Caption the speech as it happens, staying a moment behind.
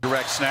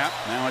direct snap.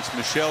 Now it's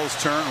MIchel's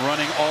turn,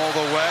 running all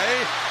the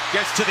way.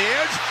 Gets to the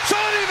edge.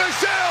 Sony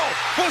MIchel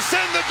will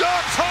send the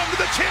Dogs home to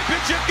the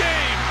championship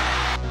game.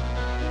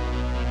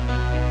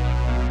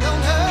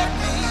 Don't hurt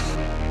me.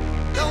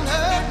 Don't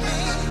hurt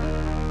me.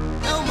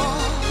 No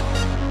more.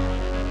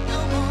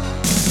 No more.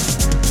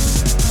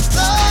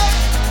 Love.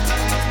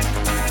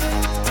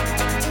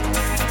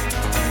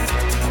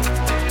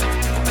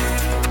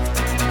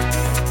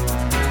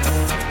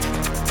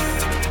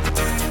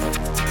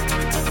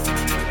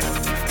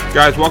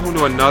 Guys, welcome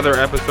to another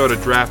episode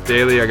of Draft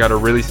Daily. I got a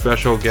really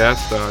special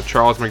guest,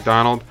 Charles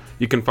McDonald.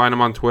 You can find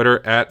him on Twitter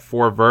at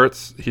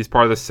 4verts. He's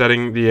part of the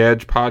Setting the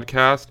Edge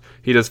podcast.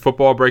 He does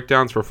football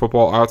breakdowns for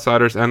Football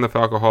Outsiders and The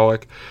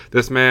Falcoholic.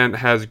 This man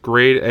has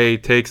grade A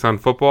takes on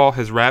football.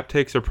 His rap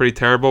takes are pretty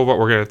terrible, but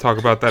we're going to talk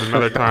about that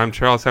another time.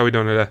 Charles, how are we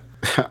doing today?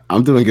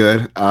 I'm doing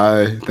good.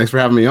 Thanks for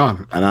having me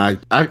on. And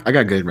I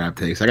got good rap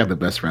takes. I got the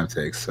best rap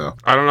takes. So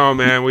I don't know,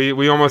 man.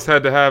 We almost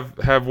had to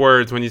have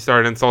words when you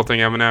started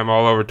insulting Eminem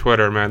all over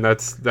Twitter, man.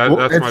 That's my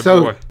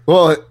boy.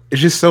 Well, it's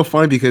just so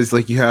funny because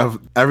like you have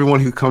everyone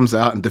who comes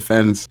out and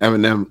defends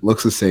Eminem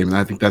looks the same, and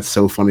I think that's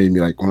so funny to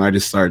me. Like when I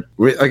just start,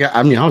 like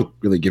I don't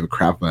really give a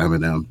crap about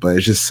Eminem, but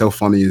it's just so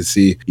funny to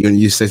see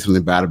you say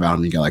something bad about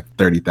him, you got like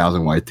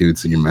 30,000 white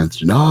dudes and you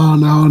mention,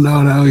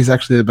 no, he's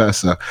actually the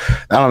best. So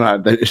I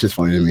don't know. It's just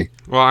funny to me.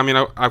 Well, I mean,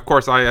 of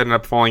course, I ended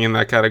up falling in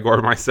that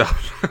category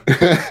myself.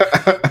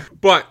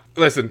 But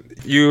listen,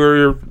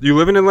 you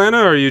live in Atlanta,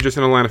 or are you just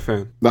an Atlanta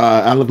fan?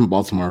 I live in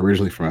Baltimore,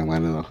 originally from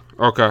Atlanta, though.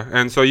 Okay,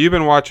 and so you've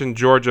been watching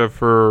Georgia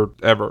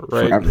forever,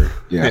 right? Forever,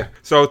 yeah.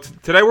 So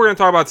today we're going to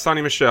talk about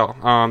Sony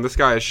MIchel. This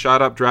guy has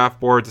shot up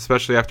draft boards,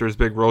 especially after his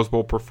big Rose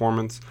Bowl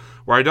performance,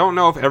 where I don't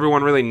know if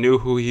everyone really knew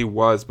who he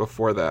was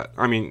before that.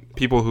 I mean,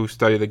 people who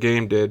study the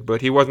game did,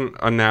 but he wasn't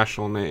a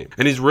national name.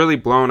 And he's really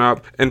blown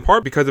up, in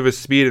part because of his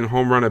speed and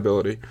home run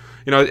ability.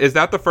 You know, is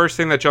that the first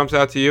thing that jumps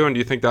out to you, and do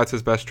you think that's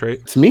his best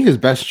trait? To me, his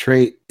best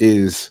trait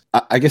is,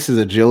 I guess, his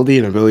agility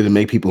and ability to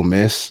make people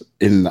miss.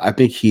 And I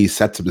think he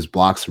sets up his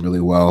blocks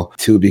really well,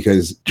 too,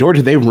 because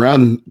Georgia, they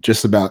run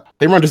just about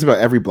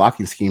every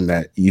blocking scheme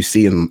that you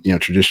see in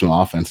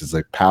traditional offenses,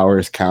 like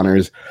powers,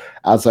 counters,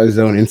 outside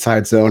zone,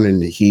 inside zone,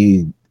 and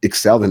he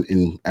excelled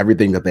in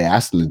everything that they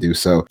asked him to do.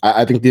 So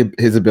I think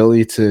his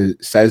ability to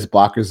set his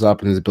blockers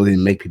up and his ability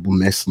to make people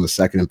miss on the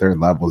second and third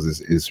levels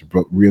is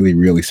really,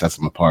 really sets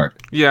him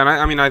apart. Yeah, and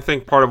I mean, I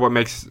think part of what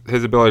makes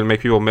his ability to make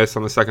people miss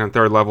on the second and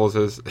third levels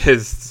is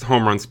his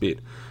home run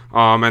speed.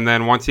 And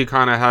then once he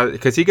kind of has,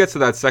 because he gets to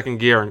that second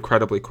gear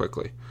incredibly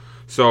quickly.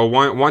 So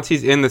once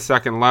he's in the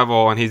second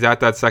level and he's at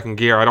that second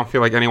gear, I don't feel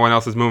like anyone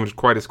else is moving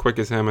quite as quick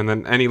as him. And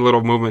then any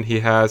little movement he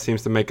has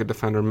seems to make a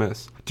defender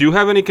miss. Do you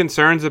have any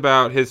concerns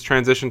about his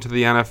transition to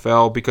the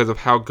NFL because of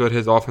how good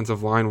his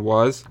offensive line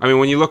was? I mean,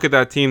 when you look at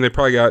that team, they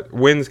probably got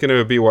Wynn's going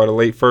to be a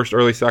late first,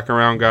 early second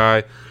round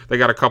guy. They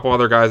got a couple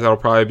other guys that'll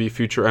probably be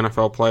future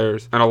NFL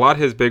players. And a lot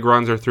of his big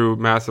runs are through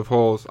massive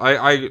holes.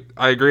 I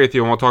agree with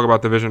you, and we'll talk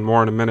about division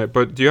more in a minute.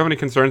 But do you have any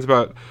concerns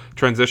about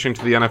transitioning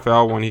to the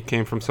NFL when he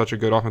came from such a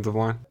good offensive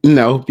line?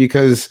 No,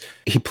 because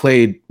he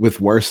played with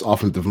worse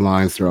offensive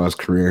lines throughout his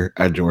career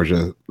at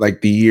Georgia.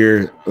 Like the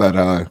year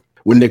that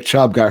when Nick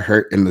Chubb got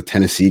hurt in the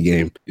Tennessee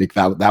game,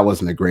 that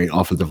wasn't a great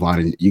offensive line.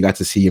 And you got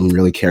to see him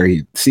really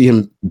see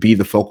him be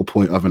the focal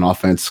point of an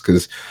offense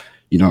because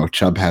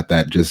Chubb had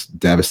that just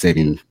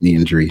devastating knee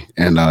injury,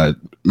 and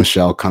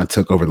MIchel kind of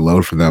took over the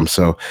load for them.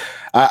 So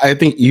I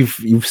think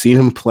you've seen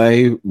him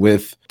play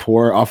with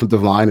poor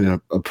offensive line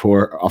and a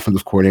poor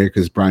offensive coordinator,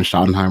 because Brian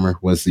Schottenheimer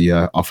was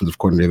the offensive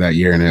coordinator that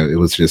year, and it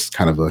was just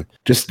kind of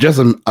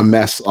a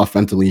mess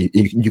offensively.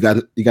 You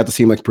got to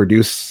see him like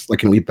produce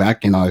like an elite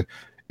back, in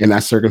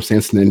that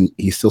circumstance, and then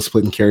he's still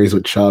splitting carries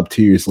with Chubb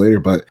 2 years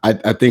later. But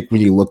I think when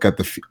you look on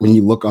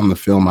the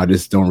film, I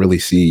just don't really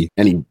see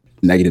any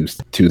negatives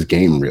to his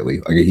game,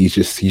 really. Like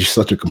he's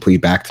such a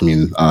complete back to me,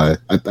 and I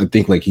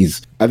think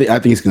he's going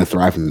to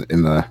thrive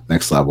in the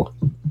next level.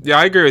 Yeah,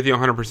 I agree with you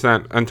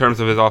 100% in terms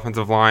of his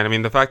offensive line. I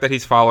mean, the fact that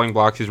he's following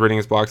blocks, he's reading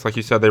his blocks, like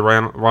you said, they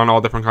run all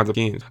different kinds of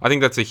schemes. I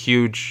think that's a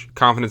huge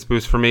confidence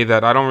boost for me,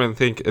 that I don't really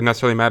think it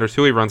necessarily matters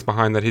who he runs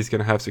behind, that he's going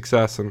to have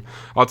success. And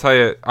I'll tell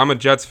you, I'm a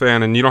Jets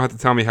fan, and you don't have to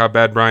tell me how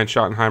bad Brian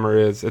Schottenheimer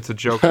is. It's a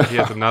joke that he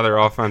has another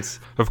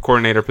offensive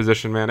coordinator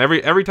position, man.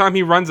 Every time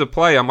he runs a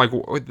play, I'm like,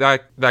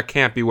 that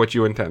can't be what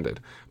you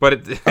intended.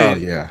 But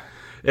yeah.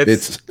 It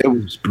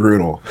was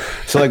brutal.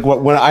 So like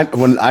when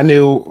I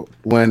knew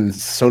when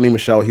Sony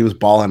MIchel, he was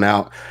balling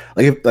out.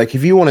 Like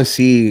if you want to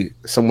see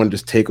someone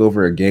just take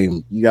over a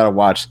game, you gotta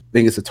watch. I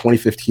think it's the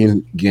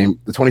 2015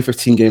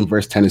 game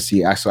versus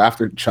Tennessee. So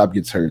after Chubb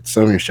gets hurt,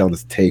 Sony MIchel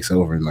just takes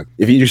over. And like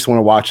if you just want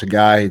to watch a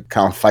guy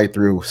kind of fight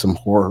through some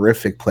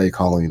horrific play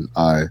calling,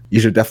 you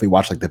should definitely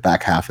watch like the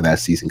back half of that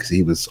season, because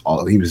he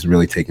was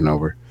really taking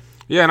over.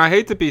 Yeah, and I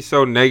hate to be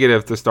so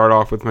negative to start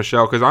off with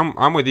MIchel, because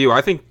I'm with you.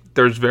 I think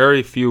there's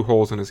very few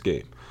holes in his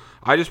game.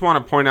 I just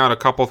want to point out a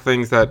couple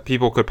things that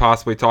people could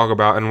possibly talk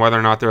about and whether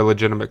or not they're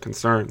legitimate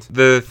concerns.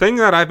 The thing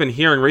that I've been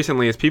hearing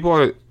recently is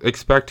people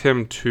expect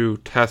him to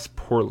test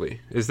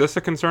poorly. Is this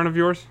a concern of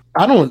yours?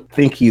 I don't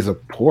think he's a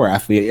poor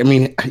athlete. I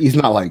mean, he's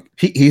not like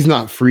he's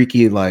not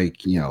freaky like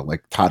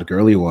like Todd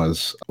Gurley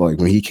was like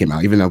when he came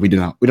out. Even though we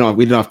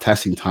don't have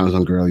testing times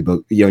on Gurley,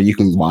 but you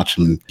can watch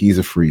him. He's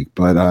a freak.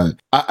 But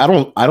I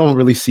don't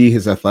really see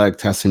his athletic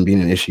testing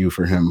being an issue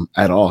for him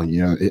at all.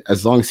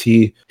 As long as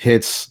he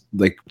hits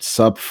like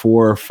sub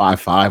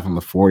 4.55 on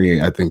the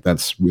 40, I think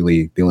that's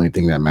really the only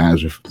thing that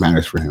matters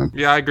for him.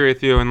 Yeah, I agree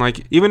with you. And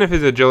like even if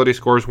his agility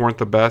scores weren't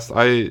the best,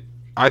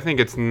 I think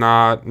it's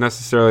not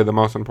necessarily the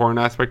most important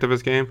aspect of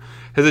his game.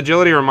 His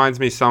agility reminds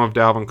me some of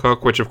Dalvin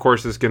Cook, which of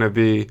course is going to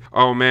be,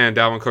 oh man,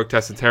 Dalvin Cook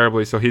tested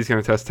terribly, so he's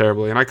going to test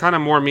terribly. And I kind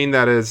of more mean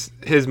that as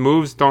his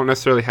moves don't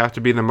necessarily have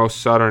to be the most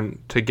sudden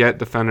to get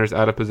defenders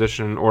out of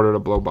position in order to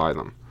blow by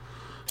them.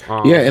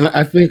 Yeah, and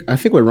I think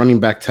with running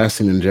back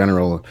testing in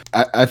general,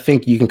 I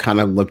think you can kind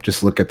of look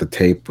at the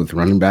tape with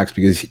running backs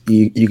because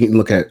you can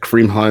look at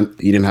Kareem Hunt.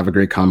 He didn't have a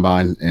great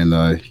combine, and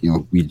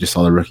we just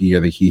saw the rookie year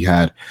that he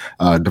had.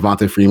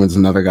 Devontae Freeman's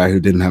another guy who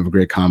didn't have a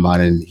great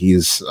combine, and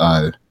he's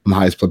one of the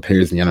highest paid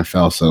players in the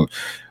NFL. So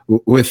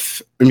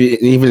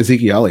even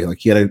Ezekiel Elliott, like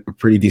he had a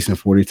pretty decent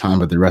 40 time,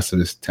 but the rest of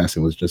his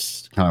testing was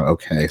just kind of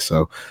okay.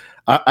 So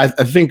I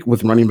think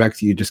with running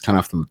backs, you just kind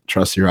of have to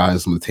trust your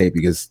eyes on the tape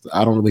because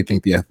I don't really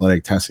think the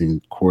athletic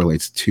testing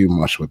correlates too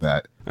much with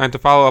that. And to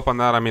follow up on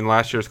that, I mean,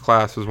 last year's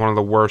class was one of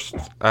the worst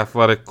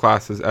athletic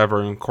classes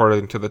ever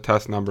according to the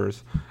test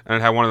numbers, and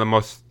it had one of the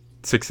most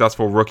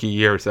successful rookie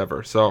years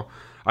ever. So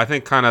I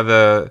think kind of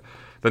the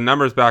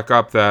numbers back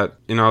up that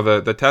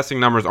the testing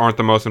numbers aren't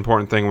the most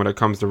important thing when it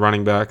comes to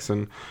running backs,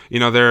 and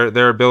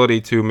their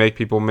ability to make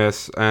people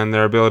miss and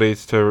their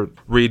abilities to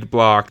read,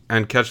 block,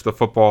 and catch the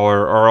football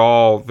are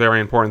all very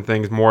important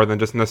things more than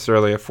just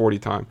necessarily a 40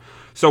 time.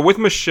 So with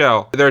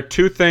Michel, there are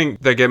two things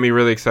that get me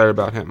really excited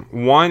about him.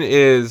 One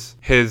is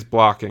his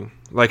blocking.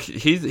 Like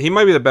he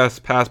might be the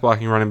best pass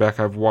blocking running back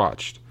I've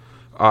watched.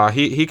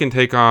 He can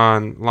take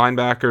on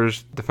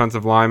linebackers,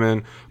 defensive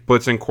linemen,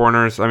 blitzing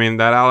corners. I mean,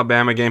 that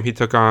Alabama game, he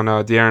took on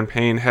De'Aaron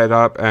Payne head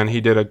up, and he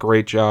did a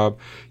great job.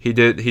 He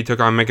took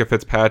on Minkah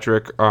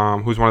Fitzpatrick,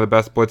 who's one of the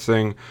best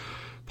blitzing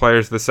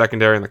players of the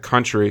secondary in the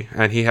country,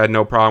 and he had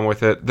no problem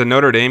with it. The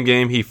Notre Dame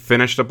game, he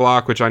finished a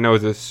block, which I know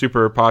is a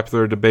super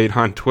popular debate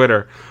on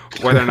Twitter,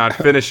 whether or not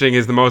finishing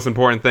is the most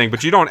important thing.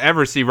 But you don't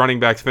ever see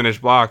running backs finish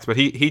blocks, but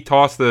he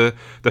tossed the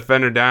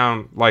defender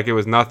down like it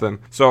was nothing.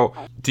 So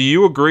do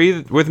you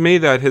agree with me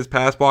that his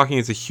pass blocking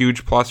is a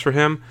huge plus for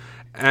him?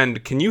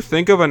 And can you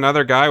think of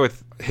another guy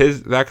with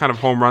that kind of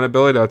home run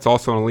ability that's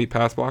also an elite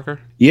pass blocker?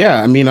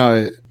 Yeah, I mean,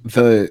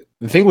 the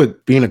thing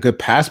with being a good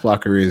pass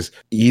blocker is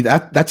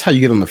that's how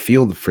you get on the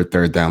field for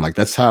third down. Like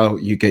that's how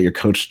you get your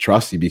coach to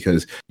trust you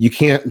because you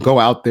can't go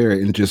out there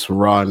and just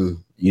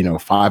run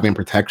 5-man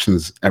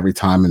protections every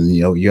time, and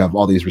you have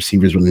all these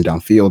receivers running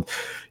downfield.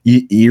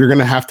 You're going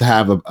to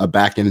have a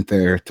back end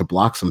there to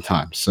block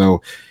sometimes.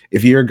 So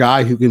if you're a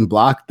guy who can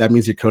block, that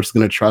means your coach is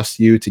going to trust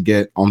you to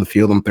get on the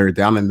field on third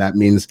down, and that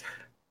means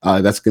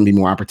that's going to be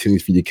more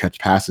opportunities for you to catch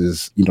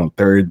passes,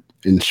 third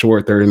and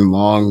short, third and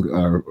long,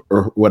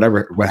 or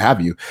whatever, what have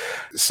you.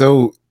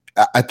 So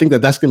I think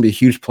that's going to be a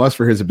huge plus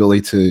for his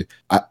ability to,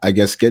 I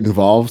guess, get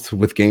involved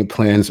with game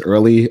plans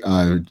early,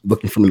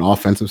 looking from an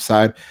offensive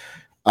side.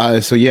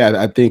 So yeah,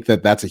 I think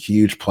that's a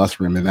huge plus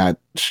for him, and that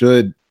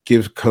should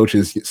give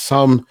coaches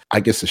some,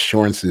 I guess,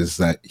 assurances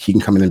that he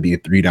can come in and be a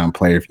 3-down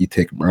player if you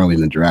take him early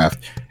in the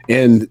draft.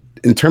 And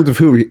in terms of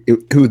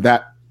who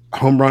that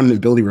home run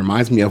ability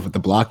reminds me of with the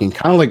blocking,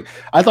 kind of like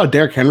I thought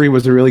Derrick Henry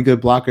was a really good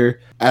blocker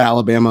at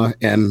Alabama,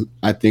 and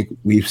I think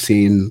we've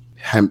seen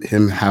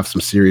him have some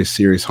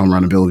serious home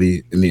run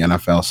ability in the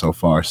NFL so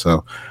far.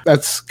 So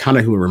that's kind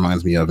of who it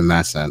reminds me of in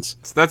that sense.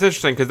 So that's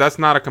interesting because that's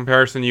not a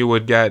comparison you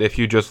would get if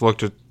you just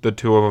looked at the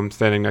two of them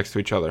standing next to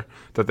each other,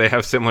 that they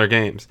have similar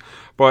games.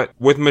 But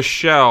with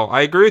Michel, I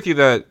agree with you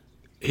that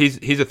he's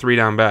a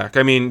 3-down back.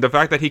 I mean, the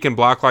fact that he can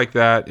block like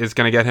that is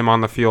going to get him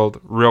on the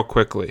field real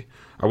quickly.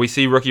 We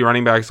see rookie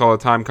running backs all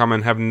the time come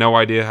and have no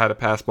idea how to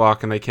pass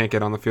block, and they can't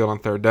get on the field on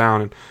third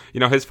down.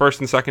 And his first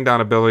and second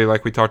down ability,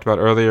 like we talked about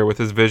earlier, with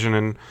his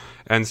vision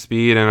and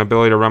speed and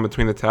ability to run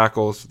between the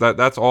tackles,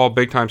 that's all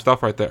big time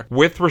stuff right there.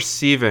 With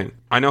receiving,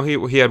 I know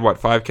he had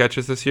 5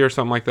 catches this year,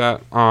 something like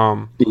that.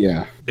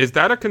 Yeah. Is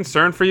that a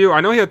concern for you?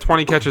 I know he had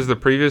 20 catches the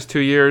previous 2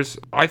 years.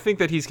 I think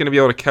that he's going to be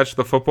able to catch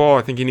the football.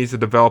 I think he needs to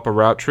develop a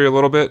route tree a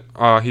little bit.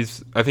 I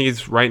think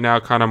he's right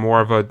now kind of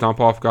more of a dump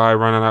off guy,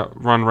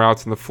 run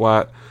routes in the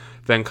flat,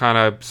 then kind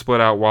of split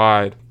out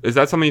wide. Is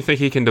that something you think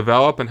he can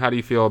develop, and how do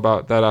you feel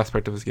about that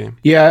aspect of his game?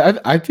 Yeah,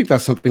 I think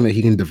that's something that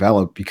he can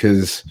develop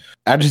because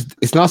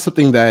it's not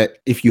something that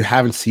if you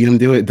haven't seen him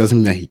do it, it doesn't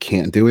mean that he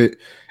can't do it.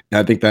 And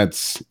I think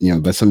that's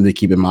something to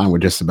keep in mind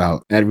with just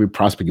about every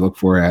prospect you look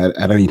for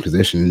at any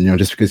position.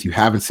 Just because you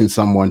haven't seen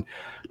someone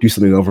do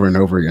something over and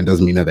over again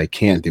doesn't mean that they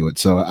can't do it.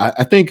 So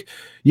I think,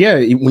 yeah,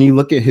 when you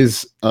look at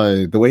his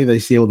the way that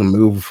he's able to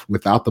move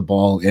without the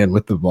ball and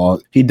with the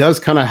ball, he does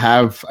kind of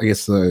have, I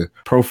guess, the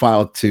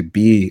profile to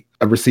be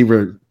a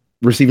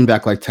receiving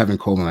back like Tevin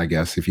Coleman, I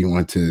guess, if I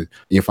want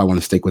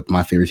to stick with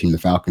my favorite team, the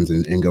Falcons,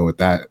 and go with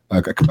that,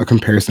 a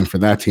comparison for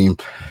that team.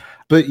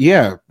 But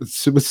yeah, with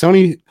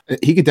Sony,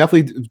 he could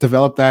definitely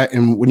develop that.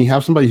 And when you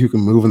have somebody who can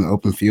move in the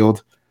open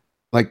field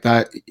like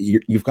that,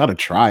 you've got to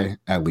try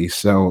at least.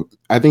 So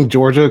I think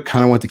Georgia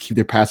kind of want to keep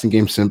their passing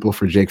game simple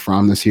for Jake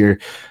Fromm this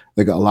year.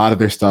 Like a lot of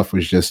their stuff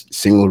was just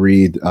single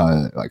read,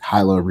 like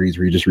high-low reads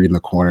where you just read in the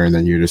corner and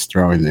then you're just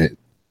throwing it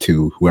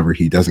to whoever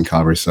he doesn't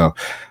cover. So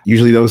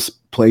usually those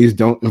plays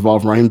don't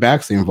involve running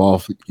backs. They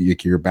involve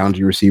your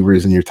boundary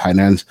receivers and your tight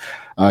ends.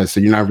 So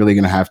you're not really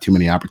going to have too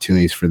many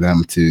opportunities for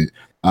them to,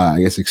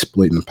 I guess,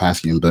 exploit in the pass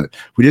game. But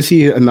we did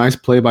see a nice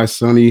play by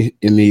Sony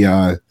in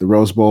the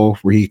Rose Bowl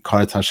where he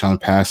caught a touchdown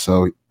pass.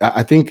 So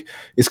I think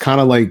it's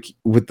kind of like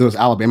with those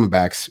Alabama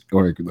backs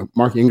or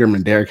Mark Ingram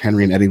and Derrick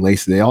Henry and Eddie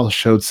Lacy, they all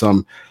showed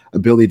some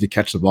ability to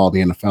catch the ball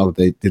in the NFL that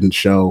they didn't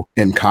show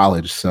in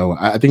college. So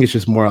I think it's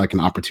just more like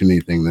an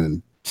opportunity thing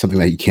than something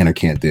that you can or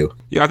can't do.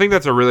 Yeah, I think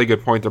that's a really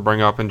good point to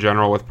bring up in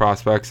general with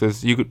prospects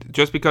is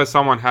just because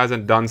someone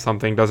hasn't done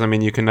something doesn't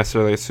mean you can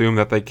necessarily assume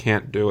that they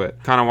can't do it.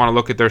 Kind of want to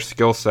look at their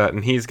skill set,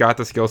 and he's got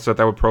the skill set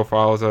that would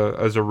profile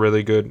as a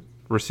really good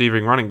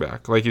receiving running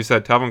back. Like you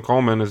said, Tevin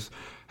Coleman has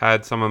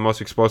had some of the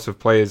most explosive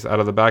plays out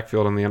of the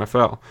backfield in the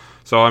NFL.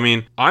 So, I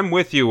mean, I'm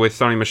with you with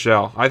Sony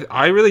Michel.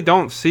 I really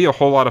don't see a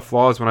whole lot of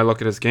flaws when I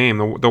look at his game.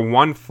 The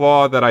one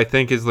flaw that I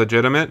think is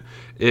legitimate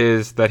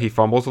is that he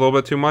fumbles a little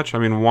bit too much. I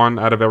mean, 1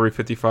 out of every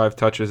 55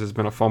 touches has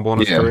been a fumble in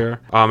his career.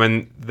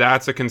 And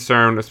that's a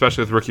concern,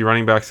 especially with rookie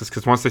running backs,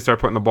 because once they start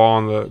putting the ball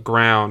on the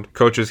ground,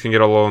 coaches can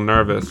get a little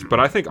nervous. But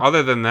I think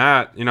other than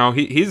that,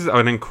 he's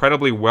an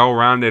incredibly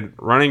well-rounded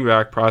running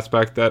back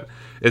prospect that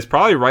is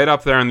probably right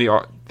up there in the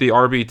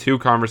RB2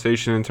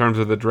 conversation in terms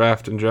of the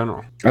draft in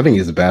general. I think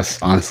he's the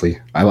best, honestly.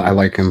 I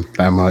like him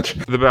that much.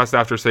 The best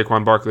after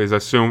Saquon Barkley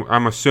is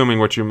I'm assuming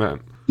what you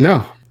meant.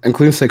 No,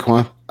 including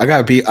Saquon. I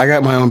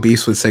got my own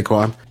beefs with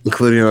Saquon,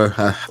 including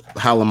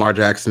how Lamar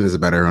Jackson is a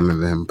better runner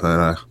than him,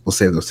 but we'll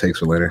save those takes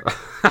for later.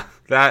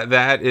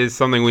 That is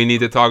something we need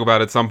to talk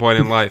about at some point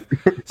in life.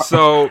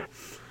 So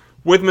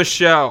with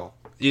Michel,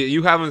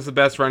 you have him as the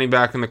best running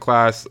back in the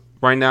class.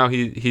 Right now,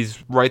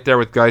 he's right there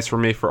with Geis for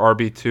me for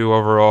RB2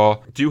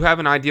 overall. Do you have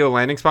an ideal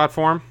landing spot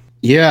for him?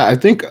 Yeah, I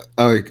think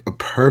a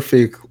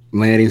perfect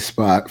landing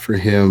spot for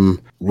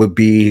him would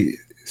be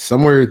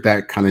somewhere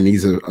that kind of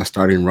needs a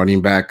starting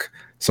running back,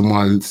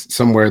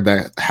 somewhere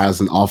that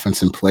has an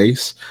offense in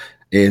place,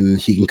 and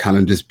he can kind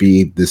of just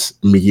be this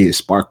immediate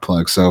spark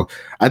plug. So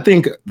I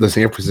think the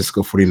San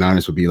Francisco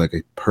 49ers would be like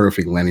a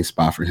perfect landing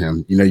spot for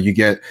him. You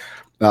get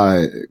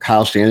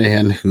Kyle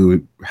Shanahan,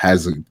 who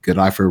has a good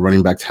eye for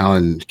running back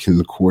talent and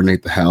can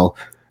coordinate the hell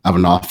of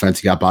an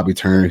offense. You got Bobby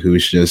Turner,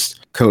 who's just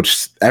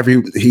coached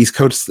every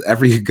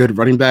good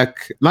running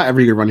back, not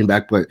every good running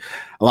back, but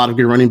a lot of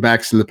good running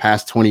backs in the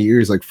past 20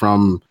 years, like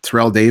from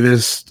Terrell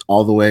Davis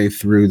all the way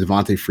through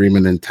Devontae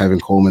Freeman and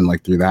Tevin Coleman,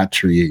 like through that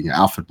tree,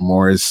 Alfred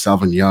Morris,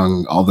 Selvin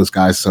Young, all those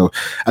guys. So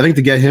I think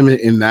to get him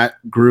in that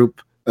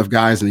group of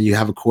guys, and you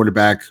have a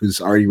quarterback who's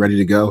already ready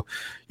to go,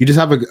 you just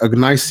have a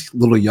nice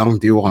little young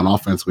duo on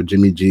offense with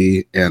Jimmy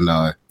G and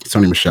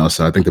Sony Michel.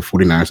 So I think the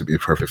 49ers would be a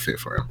perfect fit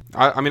for him.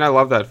 I mean, I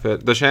love that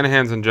fit. The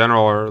Shanahans in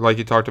general are, like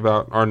you talked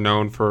about, are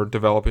known for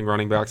developing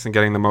running backs and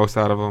getting the most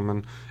out of them.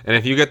 And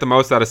if you get the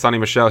most out of Sony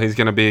Michel, he's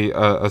going to be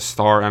a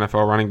star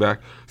NFL running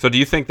back. So do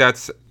you think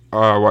that's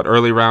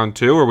early round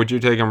 2, or would you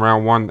take him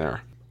round 1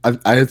 there?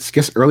 I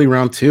guess early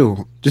round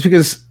 2, just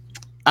because.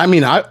 I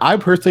mean, I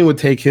personally would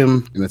take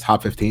him in the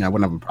top 15. I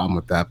wouldn't have a problem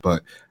with that,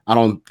 but I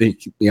don't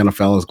think the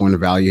NFL is going to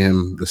value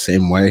him the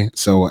same way.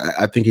 So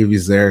I think if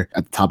he's there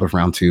at the top of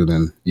round 2,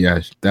 then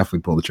yeah, definitely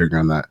pull the trigger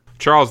on that.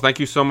 Charles,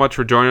 thank you so much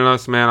for joining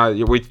us,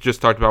 man. We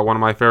just talked about one of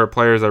my favorite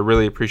players. I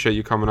really appreciate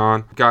you coming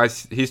on.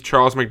 Guys, he's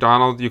Charles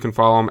McDonald. You can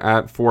follow him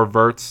at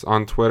 4verts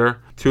on Twitter.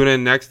 Tune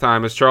in next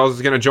time as Charles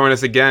is going to join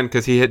us again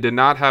because he did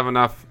not have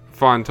enough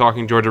fun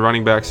talking Georgia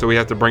running back, so we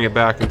have to bring it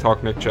back and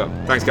talk Nick Chubb.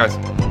 Thanks, guys.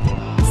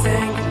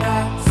 Sing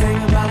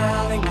about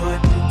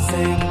Hollywood.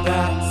 Sing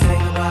about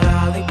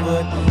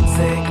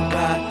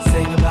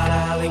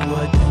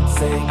Hollywood.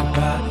 Sing